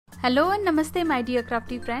Hello and namaste my dear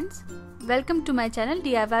crafty friends. Welcome to my channel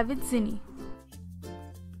DIY with Zinni.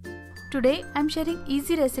 Today I am sharing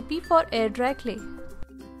easy recipe for air dry clay.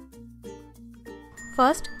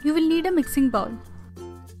 First you will need a mixing bowl.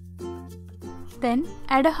 Then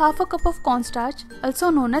add a half a cup of cornstarch,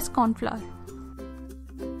 also known as corn flour.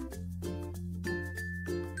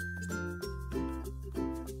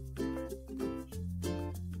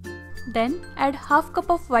 Then add half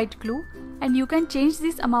cup of white glue, and you can change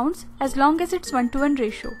these amounts as long as it's 1:1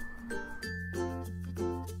 ratio.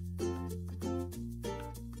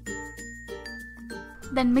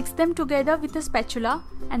 Then mix them together with a spatula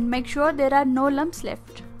and make sure there are no lumps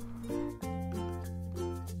left.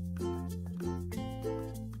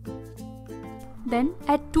 Then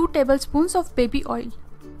add 2 tablespoons of baby oil.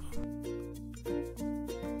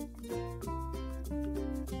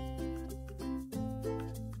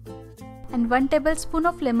 And 1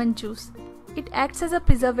 tablespoon of lemon juice. It acts as a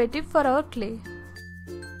preservative for our clay.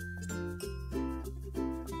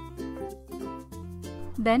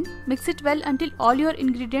 Then mix it well until all your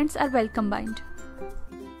ingredients are well combined.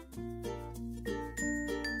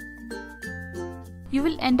 You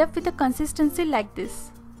will end up with a consistency like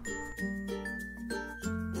this.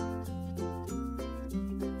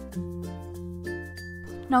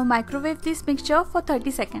 Now microwave this mixture for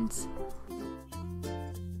 30 seconds.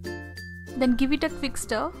 Then give it a quick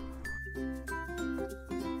stir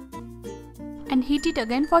and heat it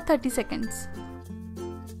again for 30 seconds.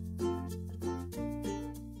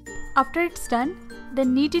 After it's done,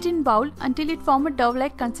 then knead it in bowl until it forms a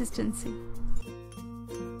dough-like consistency.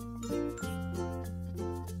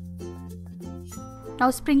 Now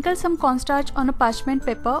sprinkle some cornstarch on a parchment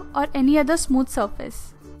paper or any other smooth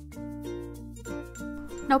surface.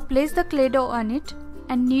 Now place the clay dough on it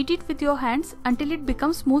and knead it with your hands until it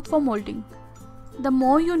becomes smooth for molding. The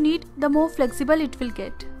more you knead, the more flexible it will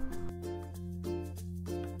get.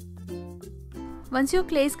 Once your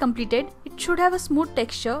clay is completed, it should have a smooth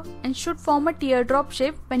texture and should form a teardrop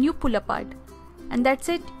shape when you pull apart. And that's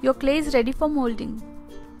it, your clay is ready for molding.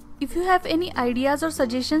 If you have any ideas or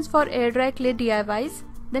suggestions for air dry clay DIYs,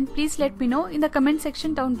 then please let me know in the comment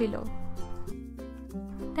section down below.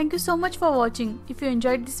 Thank you so much for watching. If you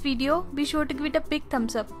enjoyed this video, be sure to give it a big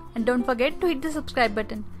thumbs up and don't forget to hit the subscribe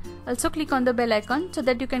button. Also click on the bell icon so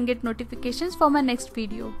that you can get notifications for my next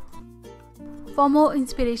video. For more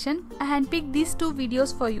inspiration, I handpicked these 2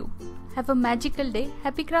 videos for you. Have a magical day.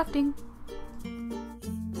 Happy crafting!